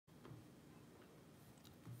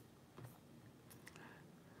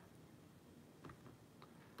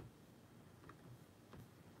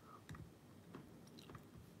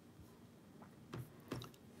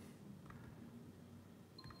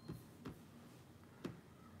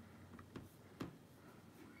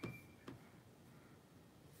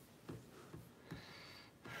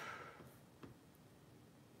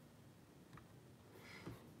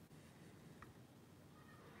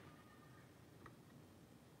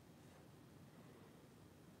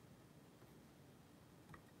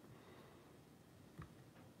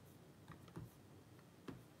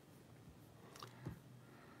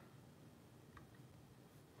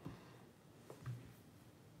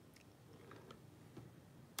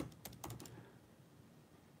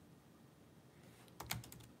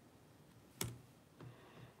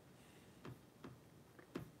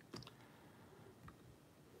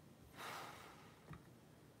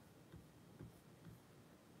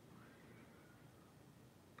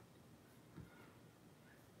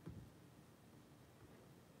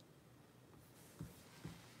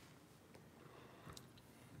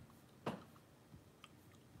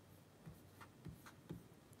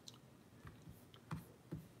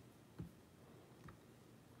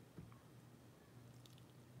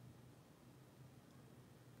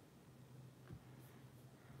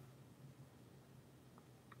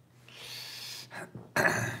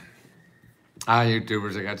Hi,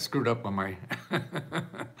 YouTubers. I got screwed up on my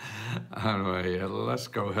on my Let's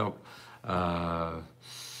Go Help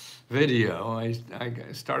video. I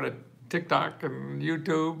started TikTok and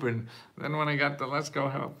YouTube, and then when I got to Let's Go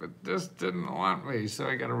Help, it just didn't want me. So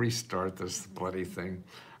I got to restart this bloody thing.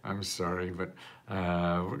 I'm sorry, but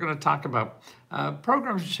we're going to talk about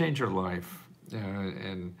programs to change your life,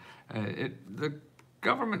 and the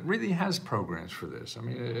government really has programs for this. I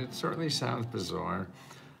mean, it certainly sounds bizarre,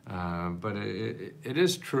 but it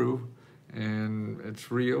is true, and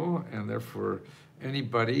it's real, and they're for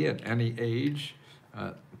anybody at any age,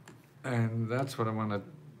 and that's what I want to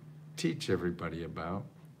teach everybody about.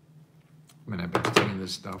 I mean, I've been studying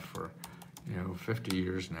this stuff for, 50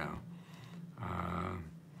 years now.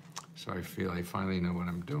 So I feel I finally know what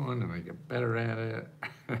I'm doing, and I get better at it.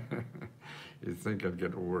 You'd think I'd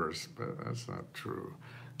get worse, but that's not true.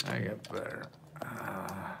 I get better.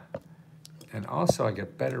 And also I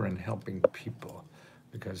get better in helping people,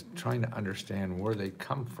 because trying to understand where they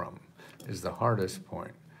come from is the hardest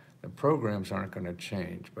point. The programs aren't going to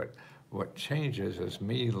change, but what changes is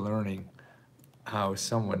me learning how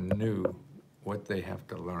someone knew what they have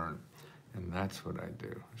to learn, and that's what I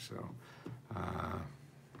do. So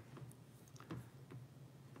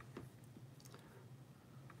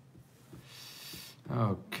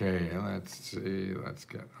okay, let's see, let's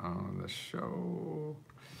get on the show.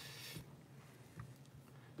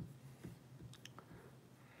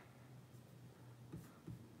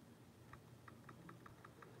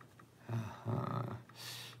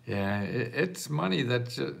 Yeah, it's money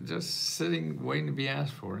that's just sitting waiting to be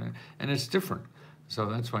asked for, and it's different. So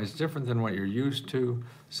that's why it's different than what you're used to.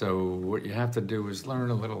 So what you have to do is learn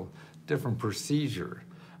a little different procedure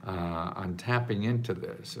on tapping into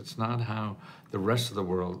this. It's not how the rest of the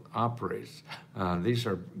world operates. These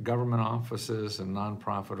are government offices and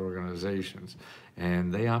nonprofit organizations,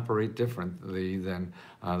 and they operate differently than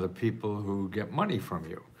the people who get money from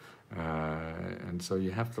you. And so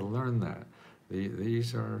you have to learn that.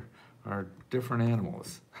 These are different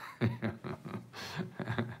animals.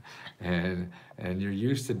 and you're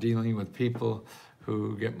used to dealing with people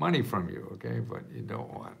who get money from you, okay? But you don't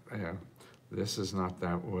want, this is not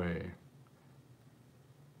that way.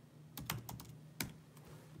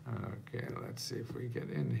 Okay, let's see if we get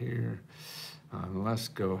in here. Let's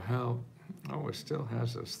Go Help. Oh, it still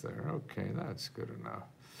has us there. Okay, that's good enough.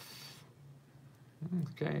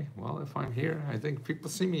 Okay, well, if I'm here, I think people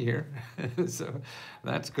see me here. So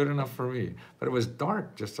that's good enough for me. But it was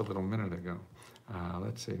dark just a little minute ago.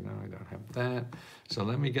 Let's see, no, I don't have that. So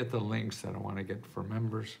let me get the links that I want to get for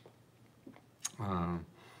members.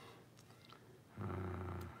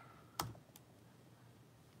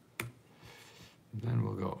 Then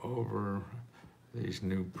we'll go over these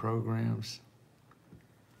new programs.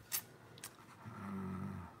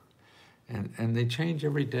 And they change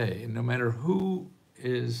every day. And no matter who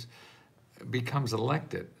becomes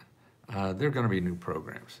elected, there are going to be new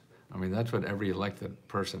programs. I mean, that's what every elected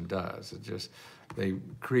person does. They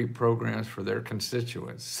create programs for their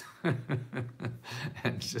constituents.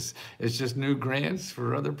 And it's just new grants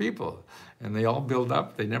for other people. And they all build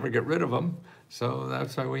up. They never get rid of them. So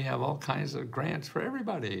that's why we have all kinds of grants for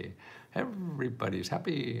everybody. Everybody's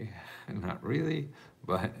happy. Not really,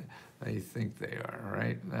 but they think they are,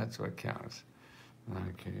 right? That's what counts.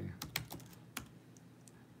 Okay.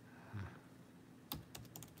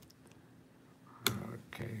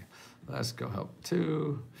 Okay, Let's Go Help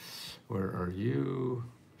 2. Where are you?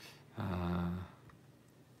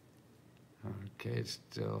 Okay, it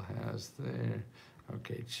still has there.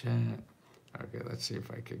 Okay, chat. Okay, let's see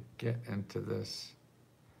if I could get into this.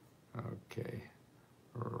 Okay,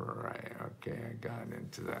 right, okay, I got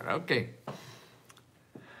into that. Okay.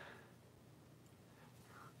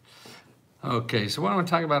 Okay, so what I want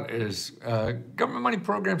to talk about is government money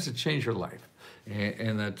programs that change your life.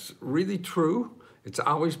 And that's really true. It's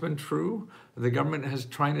always been true. The government has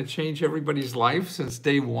trying to change everybody's life since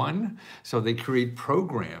day one. So they create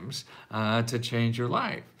programs to change your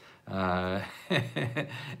life. And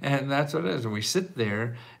that's what it is. And we sit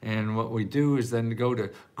there, and what we do is then go to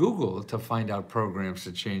Google to find out programs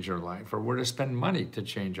to change our life, or where to spend money to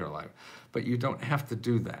change our life. But you don't have to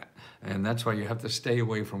do that. And that's why you have to stay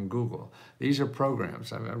away from Google. These are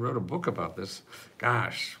programs. I wrote a book about this,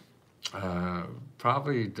 gosh,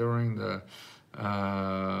 probably during the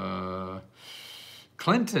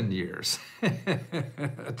Clinton years.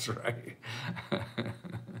 That's right.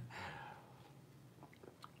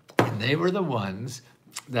 And they were the ones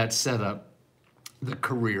that set up the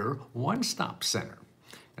Career One-Stop Center.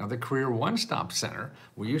 Now, the Career One-Stop Center,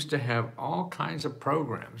 we used to have all kinds of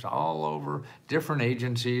programs all over different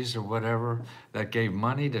agencies or whatever that gave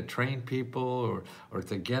money to train people or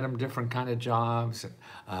to get them different kind of jobs,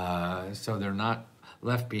 so they're not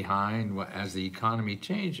left behind as the economy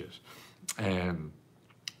changes. And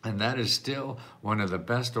that is still one of the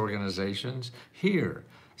best organizations here.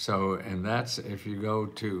 So, and that's if you go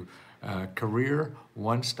to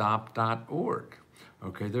careeronestop.org.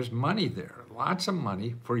 Okay, there's money there, lots of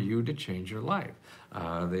money for you to change your life.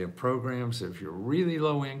 They have programs if you're really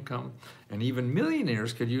low income, and even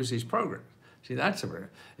millionaires could use these programs. See, that's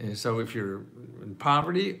so if you're in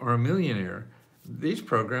poverty or a millionaire, these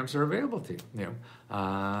programs are available to you.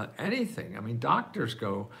 Anything. I mean, doctors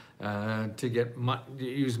go to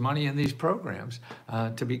use money in these programs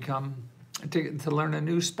to learn a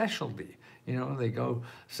new specialty. They go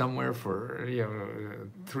somewhere for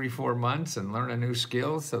 3-4 months and learn a new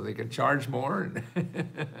skill so they can charge more and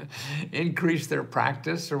increase their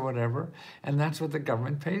practice or whatever. And that's what the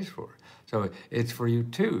government pays for. So it's for you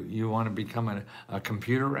too. You want to become a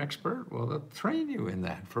computer expert? Well, they'll train you in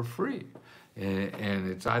that for free. And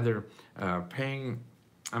it's either paying.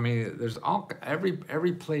 I mean, there's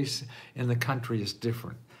every place in the country is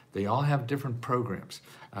different. They all have different programs,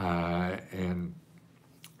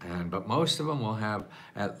 but most of them will have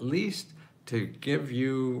at least to give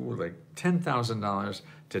you like $10,000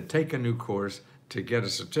 to take a new course, to get a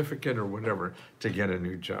certificate or whatever, to get a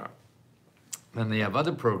new job. Then they have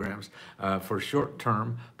other programs for short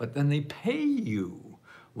term, but then they pay you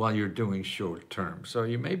while you're doing short term. So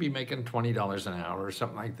you may be making $20 an hour or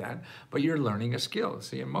something like that, but you're learning a skill.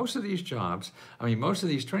 See, and most of these jobs, most of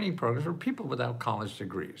these training programs are people without college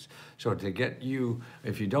degrees. So to get you,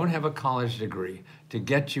 if you don't have a college degree, to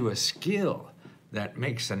get you a skill that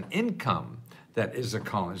makes an income that is a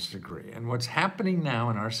college degree. And what's happening now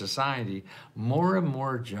in our society, more and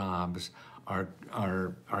more jobs are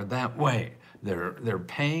that way. They're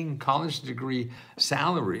paying college degree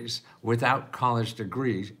salaries without college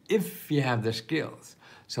degrees if you have the skills.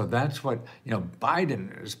 So that's what,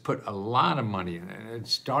 Biden has put a lot of money in it.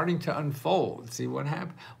 It's starting to unfold. See what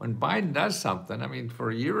happens when Biden does something.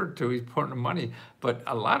 For a year or two, he's putting money, but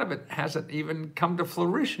a lot of it hasn't even come to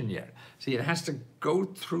fruition yet. See, it has to go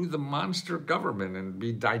through the monster government and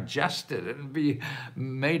be digested and be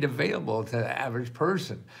made available to the average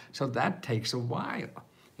person. So that takes a while.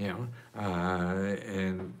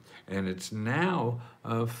 And it's now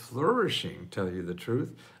flourishing, tell you the truth,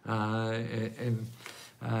 and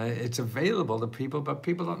it's available to people, but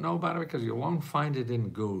people don't know about it because you won't find it in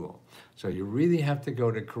Google. So you really have to go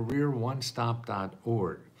to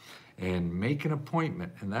careeronestop.org and make an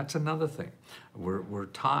appointment, and that's another thing. We're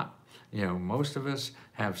taught, most of us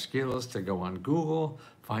have skills to go on Google,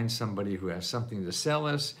 find somebody who has something to sell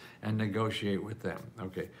us, and negotiate with them.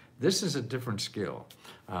 Okay, this is a different skill.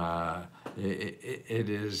 It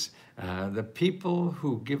is the people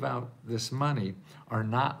who give out this money are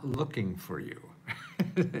not looking for you.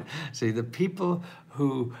 See, the people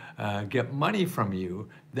who get money from you,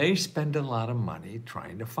 they spend a lot of money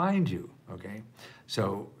trying to find you, okay?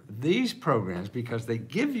 So these programs, because they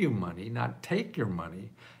give you money, not take your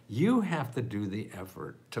money, you have to do the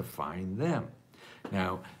effort to find them.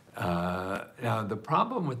 Now the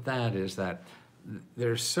problem with that is that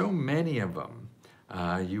there's so many of them,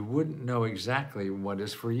 you wouldn't know exactly what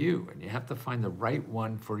is for you, and you have to find the right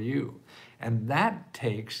one for you. And that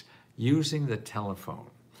takes using the telephone,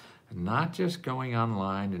 not just going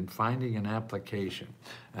online and finding an application.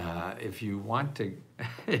 If you want to,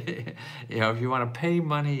 if you want to pay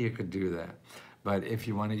money, you could do that. But if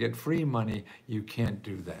you want to get free money, you can't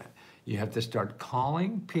do that. You have to start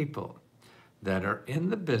calling people that are in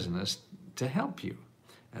the business to help you.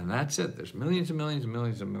 And that's it. There's millions and millions and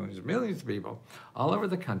millions and millions and millions of people all over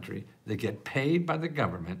the country that get paid by the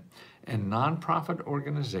government and nonprofit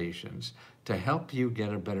organizations to help you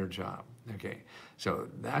get a better job. Okay, so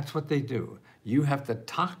that's what they do. You have to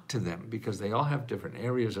talk to them because they all have different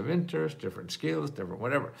areas of interest, different skills, different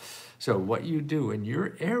whatever. So what you do in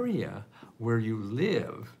your area where you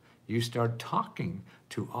live, you start talking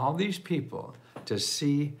to all these people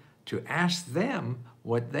to ask them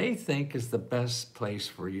what they think is the best place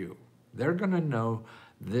for you. They're going to know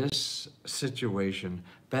this situation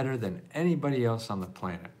better than anybody else on the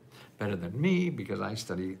planet. Better than me, because I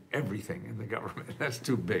study everything in the government. That's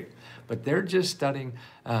too big. But they're just studying,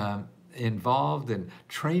 involved in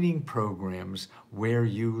training programs where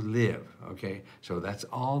you live, okay? So that's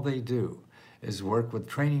all they do, is work with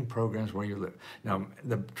training programs where you live. Now,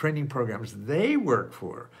 the training programs they work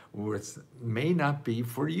for may not be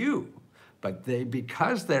for you, but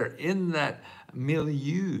because they're in that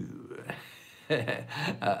milieu,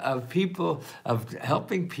 of people, of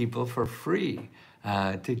helping people for free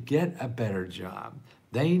to get a better job.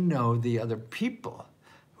 They know the other people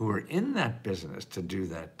who are in that business to do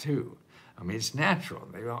that too. I mean, it's natural.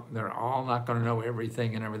 They're all not going to know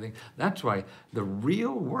everything and everything. That's why the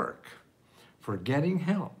real work for getting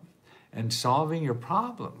help and solving your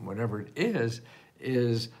problem, whatever it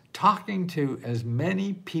is talking to as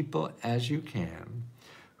many people as you can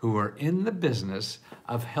who are in the business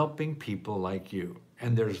of helping people like you.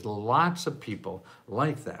 And there's lots of people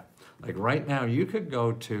like that. Like right now, you could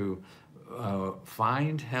go to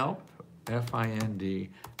findhelp,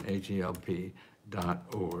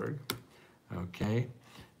 FINDHELP.org. Okay,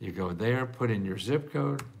 you go there, put in your zip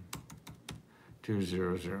code,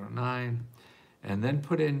 2009, and then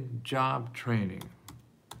put in job training.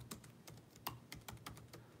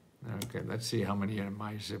 Okay, let's see how many in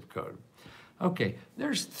my zip code. Okay,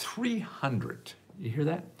 there's 300, you hear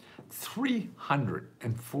that?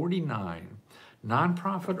 349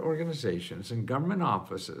 nonprofit organizations and government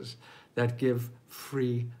offices that give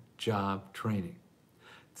free job training.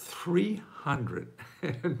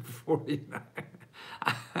 349.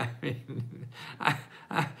 I mean,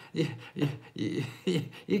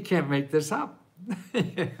 you can't make this up.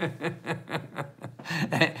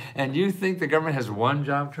 And you think the government has one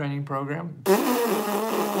job training program?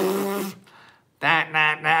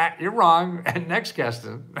 You're wrong. Next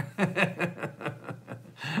question.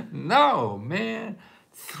 No, man.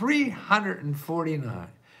 349.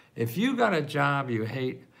 If you got a job you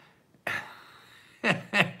hate,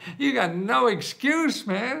 you got no excuse,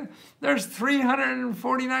 man. There's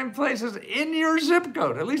 349 places in your zip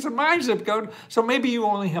code, at least in my zip code, so maybe you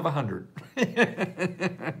only have 100.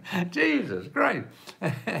 Jesus Christ.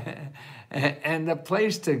 And the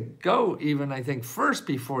place to go, even I think first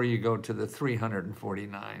before you go to the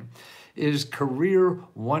 349, is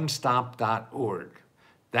careeronestop.org.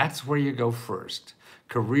 That's where you go first,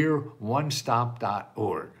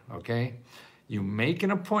 careeronestop.org, okay? You make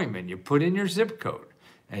an appointment, you put in your zip code,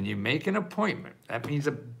 and you make an appointment. That means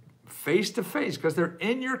a face-to-face, because they're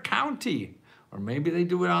in your county. Or maybe they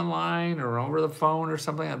do it online or over the phone or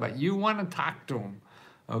something like that, but you want to talk to them,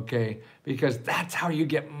 okay? Because that's how you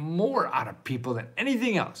get more out of people than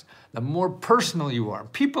anything else. The more personal you are.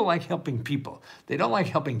 People like helping people. They don't like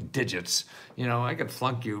helping digits. You know, I could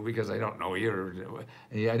flunk you because I don't know you, or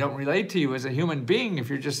I don't relate to you as a human being if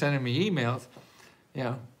you're just sending me emails, you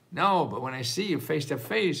know. No, but when I see you face to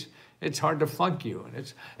face, it's hard to flunk you.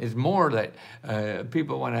 And it's more that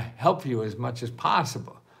people want to help you as much as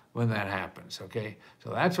possible when that happens, okay? So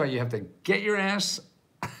that's why you have to get your ass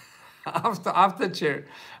off the chair,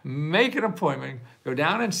 make an appointment, go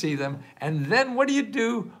down and see them, and then what do you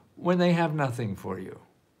do when they have nothing for you?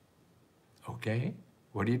 Okay,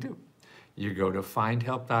 what do? You go to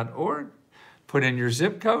findhelp.org, put in your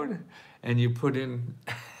zip code, and you put in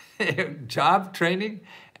job training,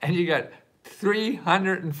 and you got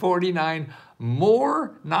 349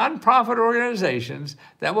 more nonprofit organizations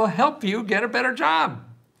that will help you get a better job.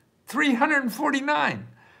 349.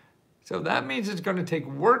 So that means it's going to take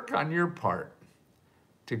work on your part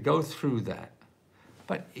to go through that.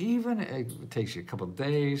 But even if it takes you a couple of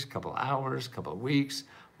days, a couple of hours, a couple of weeks,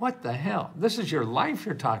 what the hell? This is your life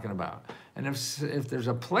you're talking about. And if there's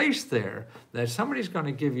a place there that somebody's going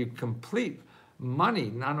to give you complete money,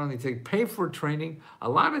 not only to pay for training, a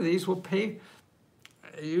lot of these will pay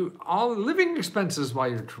you all living expenses while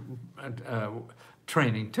you're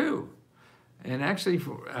training too. And actually,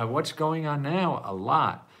 what's going on now a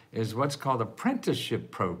lot is what's called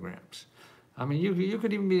apprenticeship programs. I mean, you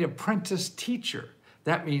could even be an apprentice teacher.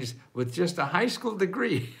 That means with just a high school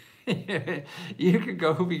degree, you could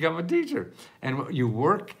go become a teacher. And you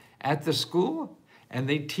work at the school, and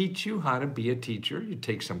they teach you how to be a teacher. You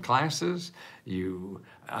take some classes, you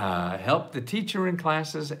help the teacher in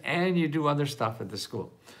classes, and you do other stuff at the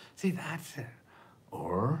school. See, that's it.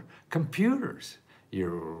 Or computers.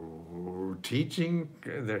 You're teaching,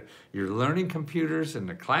 you're learning computers in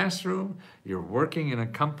the classroom, you're working in a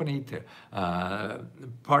company to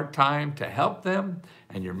part-time to help them,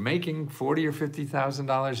 and you're making $40,000 or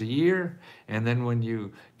 $50,000 a year, and then when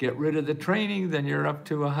you get rid of the training, then you're up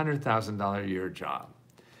to a $100,000 a year job.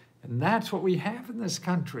 And that's what we have in this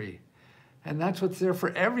country, and that's what's there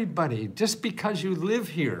for everybody. Just because you live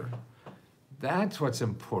here, that's what's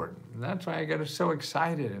important. And that's why I get so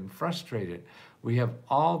excited and frustrated. We have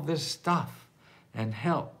all this stuff and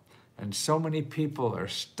help, and so many people are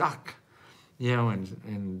stuck, you know,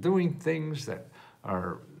 in doing things that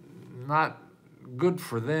are not good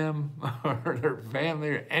for them or their family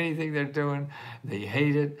or anything they're doing. They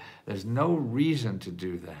hate it. There's no reason to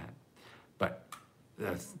do that. But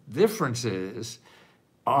The difference is,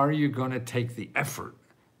 are you going to take the effort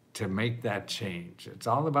to make that change? It's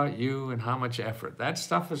all about you and how much effort. That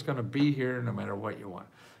stuff is going to be here no matter what you want.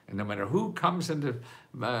 And no matter who comes into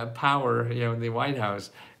power, in the White House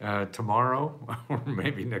tomorrow, or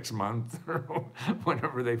maybe next month, or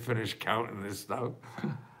whenever they finish counting this stuff,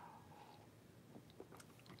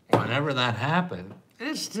 whenever that happens,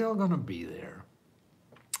 it's still going to be there.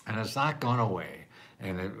 And it's not going away.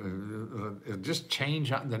 And it'll just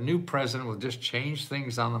change. The new president will just change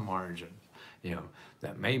things on the margin,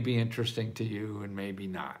 that may be interesting to you and maybe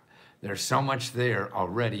not. There's so much there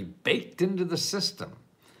already baked into the system.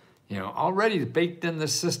 Already baked in the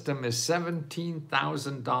system is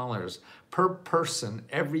 $17,000 per person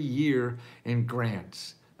every year in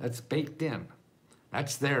grants. That's baked in.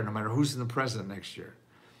 That's there no matter who's in the president next year.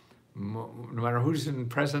 No matter who's in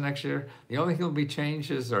president next year, the only thing that will be changed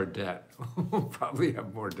is our debt. We'll probably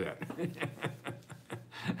have more debt.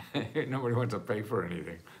 Nobody wants to pay for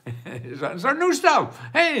anything. It's our new stuff.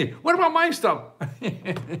 Hey, what about my stuff?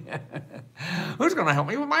 Who's going to help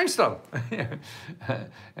me with my stuff?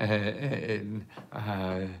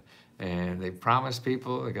 And they promise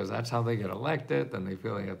people, because that's how they get elected, and they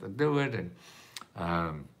feel they have to do it. And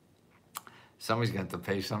somebody's going to have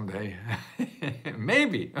to pay someday.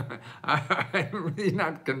 Maybe. I'm really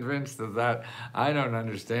not convinced of that. I don't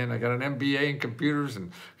understand. I got an MBA in computers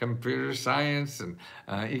and computer science and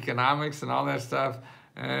economics and all that stuff.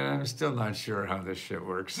 And I'm still not sure how this shit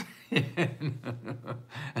works.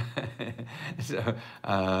 So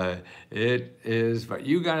it is, but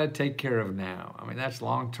you got to take care of now. I mean, that's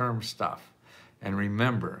long-term stuff. And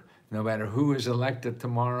remember, no matter who is elected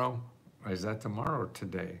tomorrow, is that tomorrow or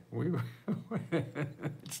today?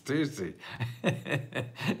 It's Tuesday.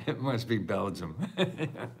 It must be Belgium.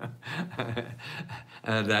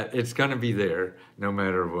 That it's going to be there no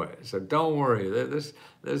matter what. So don't worry. This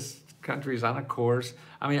country's on a course.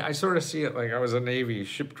 I mean, I sort of see it like I was a Navy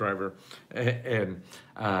ship driver, and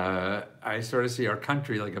I sort of see our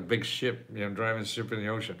country like a big ship, driving a ship in the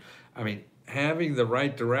ocean. I mean, having the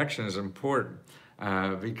right direction is important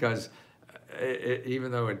because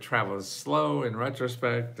even though it travels slow in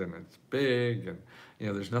retrospect and it's big and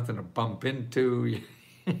there's nothing to bump into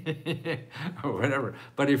or whatever,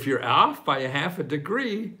 but if you're off by half a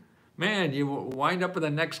degree, man, you wind up in the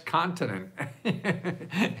next continent,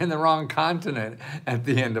 in the wrong continent at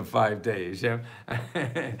the end of 5 days. And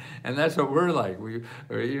that's what we're like.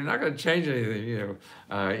 You're not going to change anything,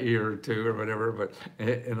 a year or two or whatever, but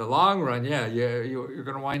in the long run, you're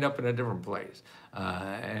going to wind up in a different place.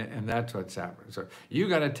 And that's what's happening. So you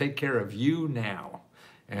got to take care of you now.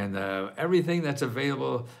 And everything that's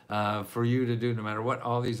available for you to do, no matter what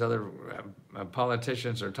all these other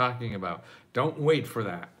politicians are talking about, don't wait for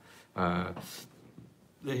that.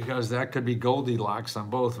 Because that could be Goldilocks on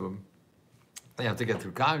both of them. They have to get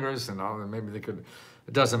through Congress and all, and maybe they could,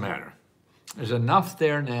 it doesn't matter. There's enough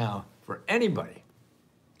there now for anybody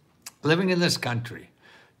living in this country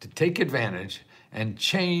to take advantage and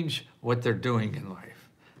change what they're doing in life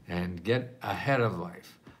and get ahead of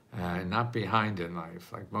life, and not behind in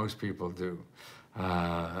life like most people do.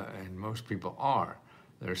 And most people are.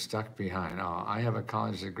 They're stuck behind. Oh, I have a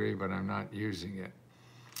college degree, but I'm not using it.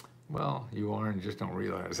 Well, you are and just don't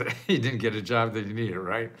realize it. You didn't get a job that you needed,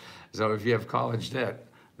 right? So if you have college debt,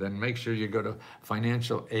 then make sure you go to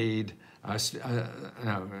financial aid,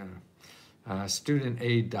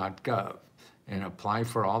 studentaid.gov and apply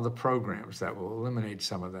for all the programs that will eliminate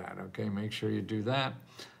some of that, okay? Make sure you do that.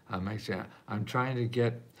 I'm trying to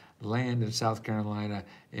get land in South Carolina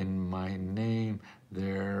in my name.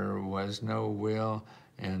 There was no will,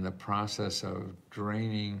 and the process of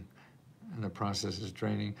draining. And the process is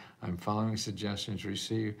draining. I'm following suggestions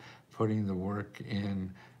received, putting the work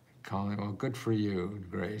in, calling. Well, good for you,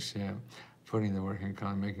 Grace. Yeah, putting the work in,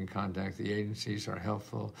 making contact. The agencies are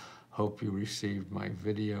helpful. Hope you received my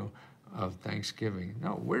video of Thanksgiving.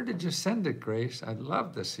 No, where did you send it, Grace? I'd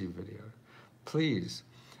love to see video. Please.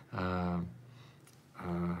 Yeah,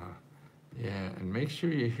 and make sure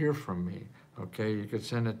you hear from me. Okay, you could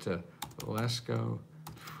send it to Lesko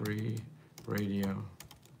Free Radio.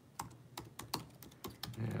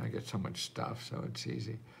 Yeah, I get so much stuff, so it's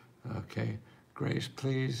easy. Okay, Grace,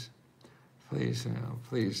 please, please.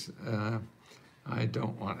 I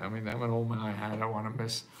don't want, I'm an old man. I don't want to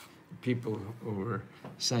miss people who are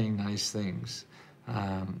saying nice things.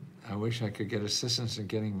 I wish I could get assistance in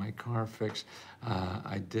getting my car fixed.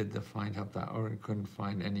 I did the find help or couldn't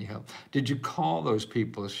find any help. Did you call those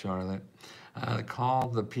people, Charlotte? Call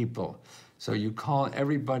the people. So you call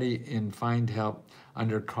everybody in Find Help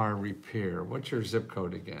under car repair. What's your zip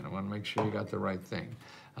code again? I want to make sure you got the right thing.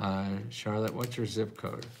 Charlotte, what's your zip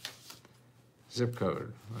code? Zip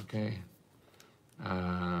code, okay.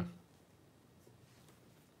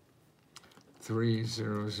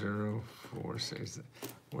 30046.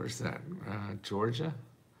 Where's that? Georgia?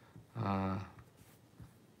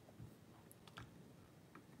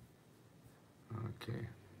 Okay,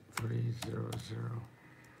 300.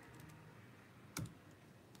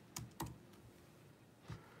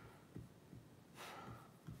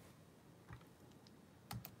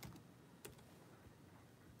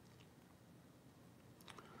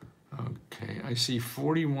 Okay, I see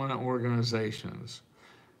 41 organizations.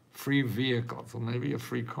 Free vehicles, well, maybe a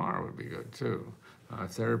free car would be good too.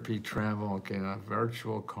 Therapy, travel, okay, now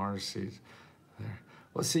virtual car seats. There.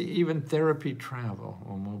 Well, see, even therapy, travel,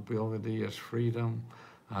 well, mobility is freedom.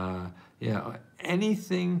 Yeah,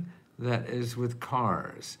 anything that is with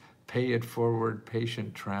cars, pay it forward,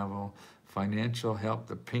 patient travel, financial help,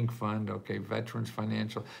 the Pink Fund, okay, veterans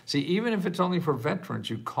financial. See, even if it's only for veterans,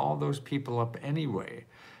 you call those people up anyway,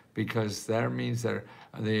 because that means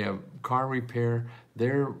they have car repair.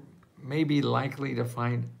 They're maybe likely to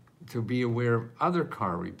be aware of other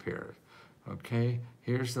car repairs. Okay,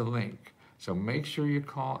 here's the link. So make sure you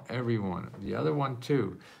call everyone. The other one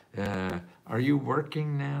too. Are you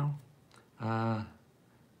working now?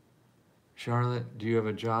 Charlotte, do you have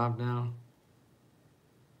a job now?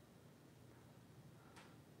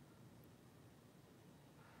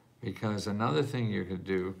 Because another thing you could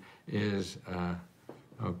do is,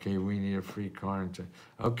 okay, we need a free car.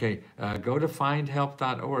 Okay, go to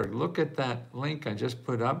findhelp.org. Look at that link I just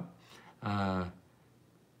put up.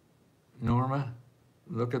 Norma,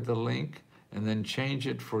 look at the link and then change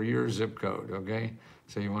it for your zip code, okay?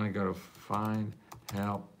 So you want to go to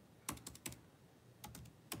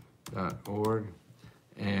findhelp.org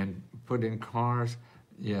and put in cars.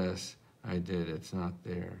 Yes, I did. It's not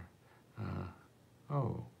there.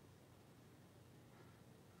 Oh.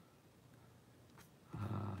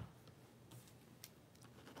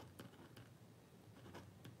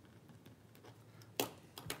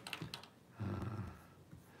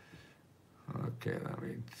 Okay, let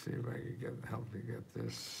me see if I can help you get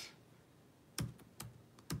this.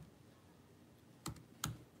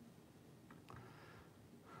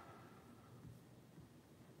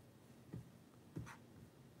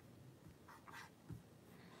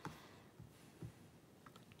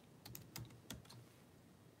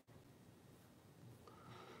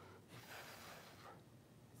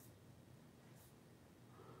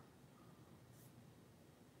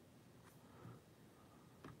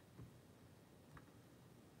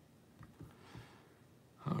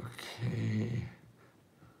 Okay.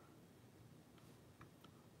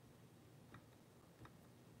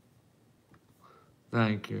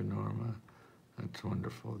 Thank you, Norma. That's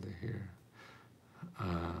wonderful to hear.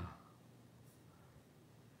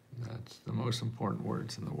 That's the most important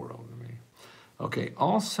words in the world to me. Okay,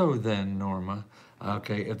 also then, Norma,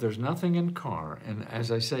 okay, if there's nothing in car, and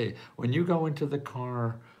as I say, when you go into the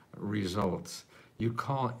car results, you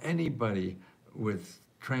call anybody with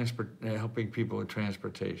helping people with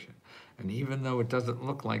transportation. And even though it doesn't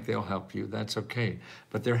look like they'll help you, that's okay.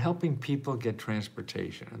 But they're helping people get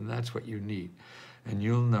transportation, and that's what you need. And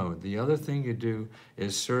you'll know. The other thing you do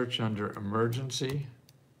is search under emergency.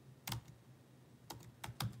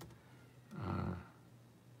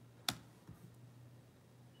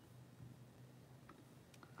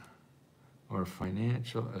 Or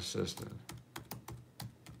financial assistance.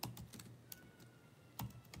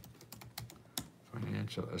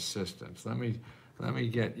 Financial assistance. Let me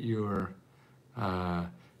get your,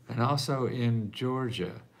 and also in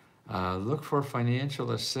Georgia, look for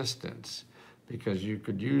financial assistance, because you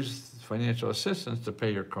could use financial assistance to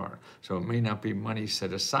pay your car. So it may not be money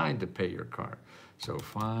set aside to pay your car. So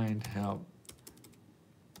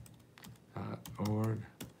findhelp.org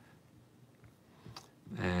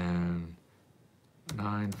and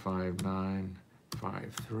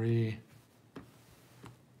 95953.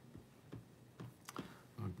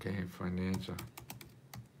 Okay, financial.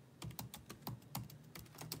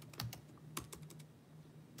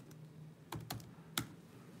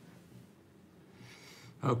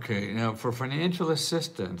 Okay, now for financial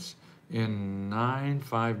assistance in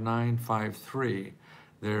 95953,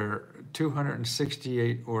 there are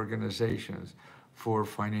 268 organizations for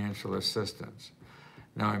financial assistance.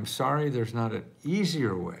 Now, I'm sorry there's not an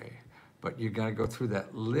easier way, but you got to go through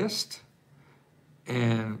that list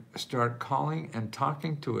and start calling and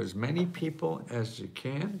talking to as many people as you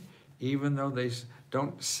can, even though they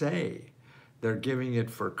don't say they're giving it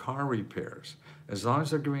for car repairs. As long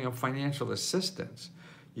as they're giving them financial assistance,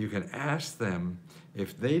 you can ask them,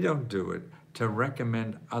 if they don't do it, to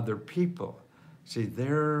recommend other people. See,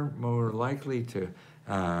 they're more likely to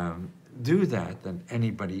do that than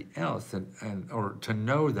anybody else, or to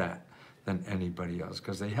know that than anybody else,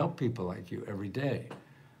 because they help people like you every day.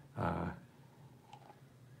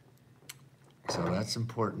 So that's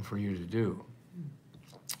important for you to do.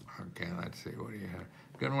 Okay, let's see, what do you have?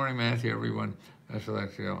 Good morning, Matthew, everyone. That's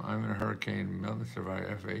Alexio. I'm in a hurricane. Milton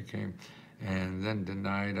survived, FA came and then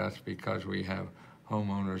denied us because we have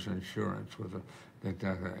homeowners insurance.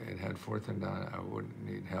 It had fourth and down, I wouldn't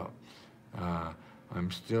need help.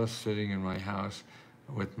 I'm still sitting in my house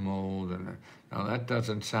with mold, and now that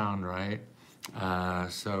doesn't sound right.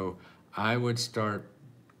 So I would start,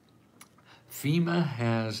 FEMA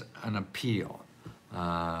has an appeal,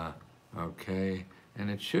 okay, and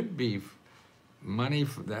it should be money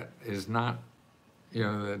that is not, you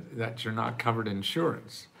know, that you're not covered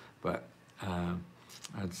insurance, but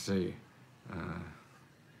let's see.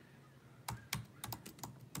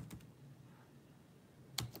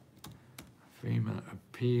 FEMA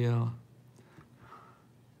appeal.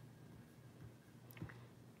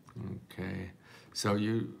 Okay, so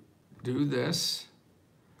you do this.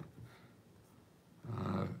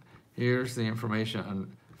 Here's the information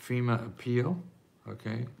on FEMA appeal,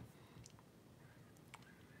 okay?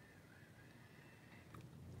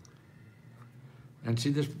 And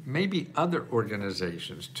see, there's maybe other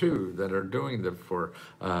organizations too that are doing the for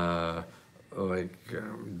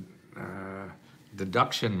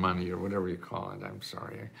deduction money or whatever you call it. I'm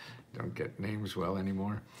sorry, I don't get names well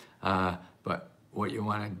anymore. But what you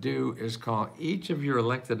want to do is call each of your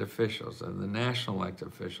elected officials and the national elected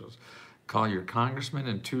officials. Call your congressman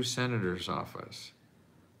and 2 senators' office.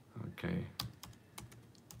 Okay.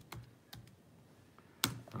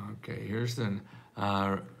 Okay, here's the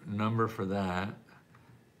number for that.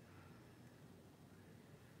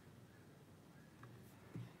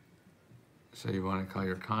 So you want to call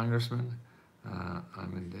your congressman.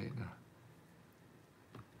 I'm in data.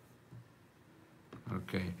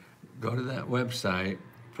 Okay, go to that website,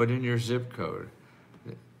 put in your zip code.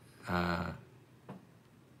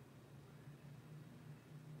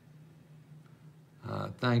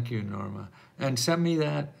 Thank you, Norma. And send me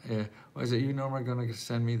that. Was it you, Norma, going to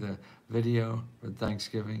send me the video for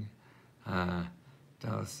Thanksgiving?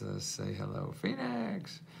 Tell us to say hello.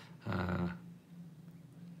 Phoenix.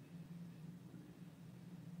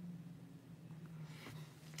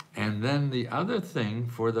 And then the other thing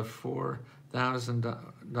for the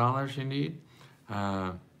 $4,000 you need,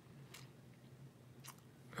 gotta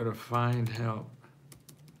find help.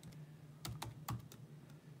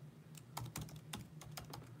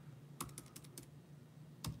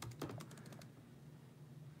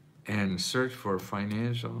 And search for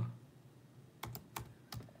financial.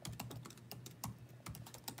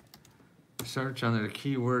 Search under the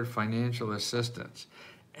keyword financial assistance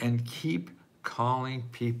and keep calling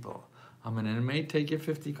people. I mean, and it may take you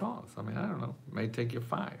 50 calls. I mean, I don't know, it may take you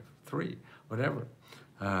 5, 3, whatever.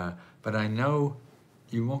 But I know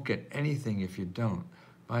you won't get anything if you don't.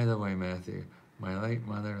 By the way, Matthew, my late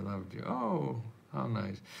mother loved you. Oh, how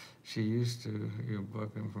nice. She used to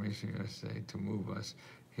book Information USA to move us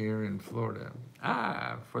here in Florida.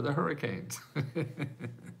 For the hurricanes.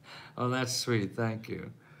 Oh, that's sweet, thank you.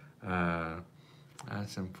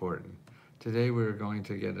 That's important. Today we're going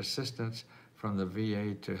to get assistance from the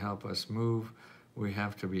VA to help us move. We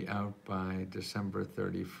have to be out by December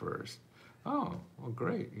 31st. Oh, well,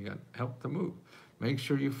 great, you got help to move. Make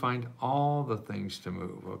sure you find all the things to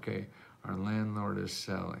move, okay? Our landlord is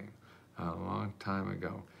selling. A long time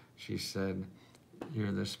ago, she said,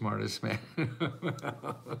 you're the smartest man.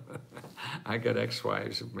 I got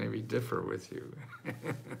ex-wives who maybe differ with you.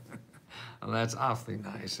 Well, that's awfully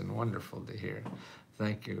nice and wonderful to hear.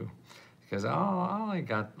 Thank you. Because all I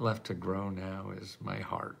got left to grow now is my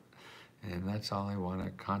heart. And that's all I want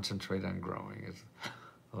to concentrate on growing, is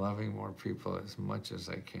loving more people as much as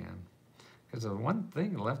I can. Because the one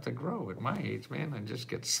thing left to grow at my age, man, I just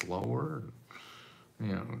get slower,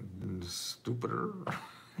 and stupider.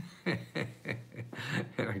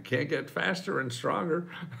 And I can't get faster and stronger,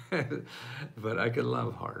 but I could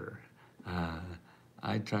love harder.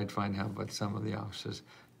 I tried to find help, but some of the officers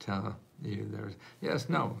tell you there's, yes,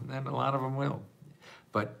 no, and a lot of them will.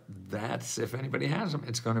 But that's, if anybody has them,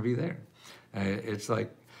 it's going to be there. It's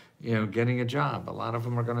like, getting a job. A lot of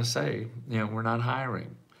them are going to say, we're not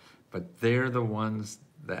hiring. But they're the ones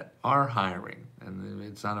that are hiring, and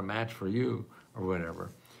it's not a match for you or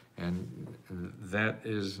whatever. And that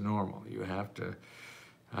is normal. You have to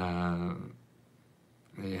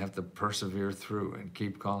You have to persevere through and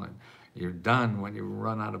keep calling. You're done when you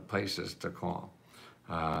run out of places to call.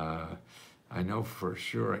 I know for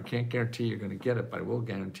sure, I can't guarantee you're going to get it, but I will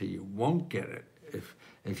guarantee you won't get it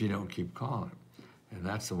if you don't keep calling. And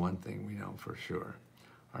that's the one thing we know for sure.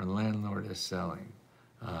 Our landlord is selling.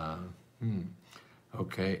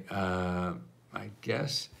 Okay, I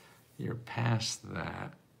guess you're past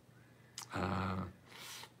that.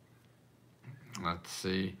 Let's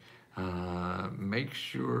see. Make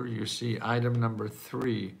sure you see item number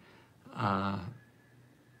 3 up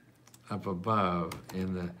above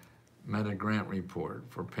in the Meta Grant report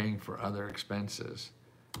for paying for other expenses.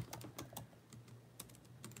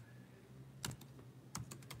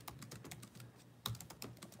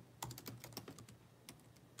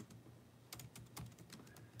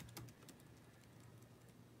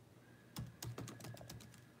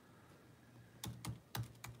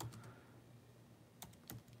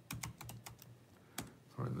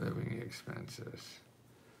 For living expenses.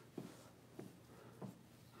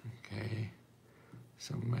 Okay,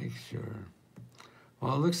 so make sure.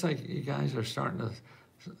 Well, it looks like you guys are starting to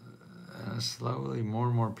slowly, more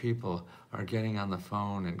and more people are getting on the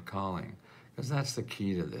phone and calling, because that's the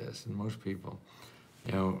key to this. And most people,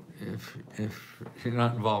 you know, if you're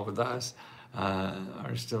not involved with us,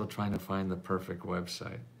 are still trying to find the perfect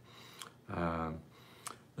website.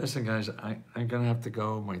 Listen, guys, I'm gonna have to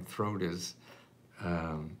go. My throat is.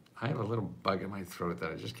 I have a little bug in my throat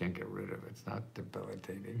that I just can't get rid of. It's not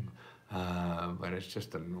debilitating, but it's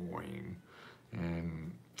just annoying.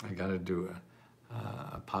 And I got to do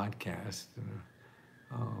a podcast in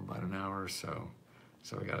about an hour or so.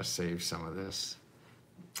 So I got to save some of this.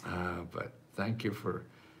 But thank you for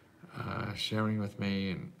sharing with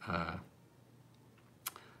me and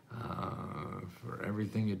for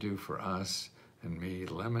everything you do for us. And me,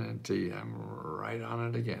 lemon and tea, I'm right on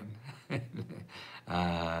it again. And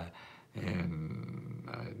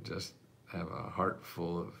I just have a heart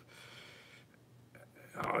full of,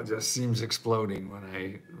 it just seems exploding when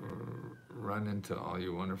I run into all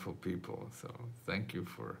you wonderful people. So thank you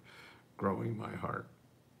for growing my heart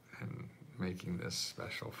and making this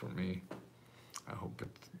special for me. I hope it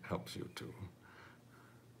helps you too.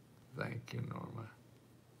 Thank you, Norma.